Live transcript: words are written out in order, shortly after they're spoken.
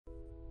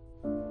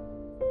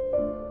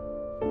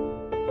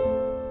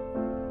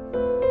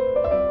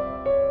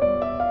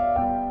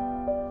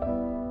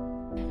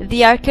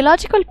The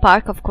archaeological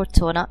park of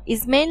Cortona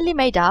is mainly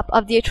made up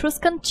of the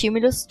Etruscan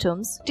tumulus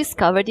tombs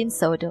discovered in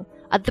Sodo,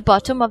 at the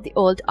bottom of the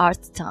old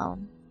art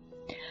town.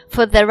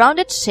 For their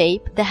rounded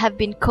shape, they have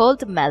been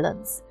called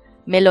melons,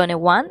 Melone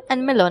 1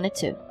 and Melone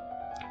 2.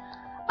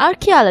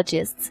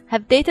 Archaeologists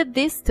have dated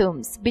these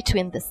tombs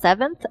between the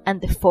 7th and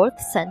the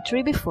 4th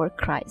century before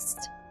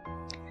Christ.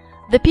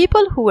 The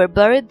people who were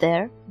buried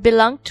there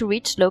belonged to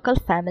rich local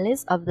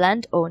families of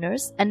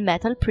landowners and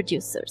metal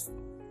producers.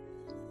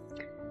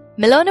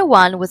 Melone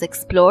 1 was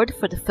explored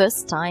for the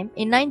first time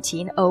in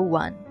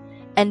 1901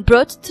 and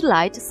brought to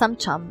light some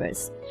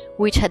chambers,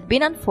 which had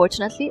been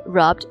unfortunately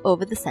robbed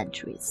over the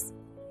centuries.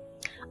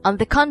 On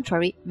the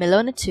contrary,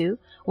 Melone 2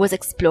 was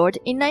explored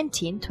in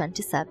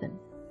 1927.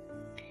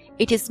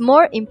 It is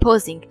more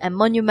imposing and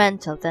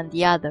monumental than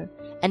the other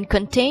and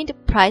contained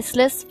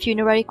priceless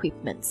funerary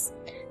equipments,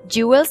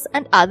 jewels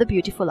and other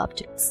beautiful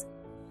objects.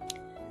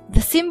 The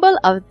symbol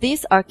of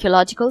this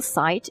archaeological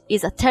site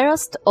is a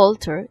terraced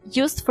altar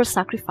used for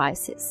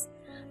sacrifices,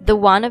 the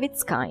one of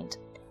its kind,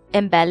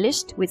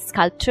 embellished with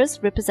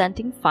sculptures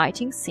representing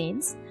fighting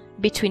scenes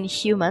between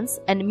humans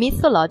and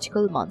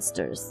mythological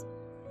monsters.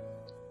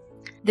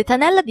 The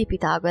Tanella di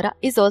Pitagora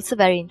is also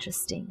very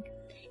interesting.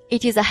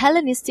 It is a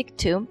Hellenistic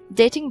tomb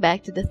dating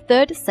back to the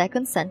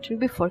 3rd-2nd century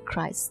before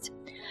Christ.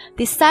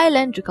 This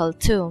cylindrical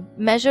tomb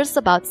measures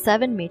about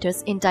 7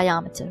 meters in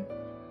diameter.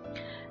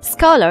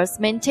 Scholars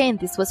maintain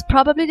this was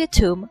probably the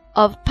tomb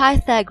of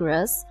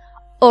Pythagoras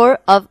or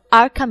of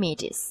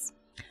Archimedes.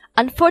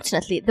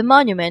 Unfortunately, the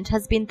monument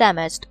has been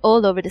damaged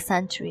all over the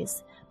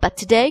centuries, but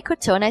today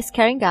Cortona is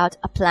carrying out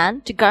a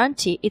plan to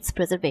guarantee its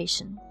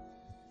preservation.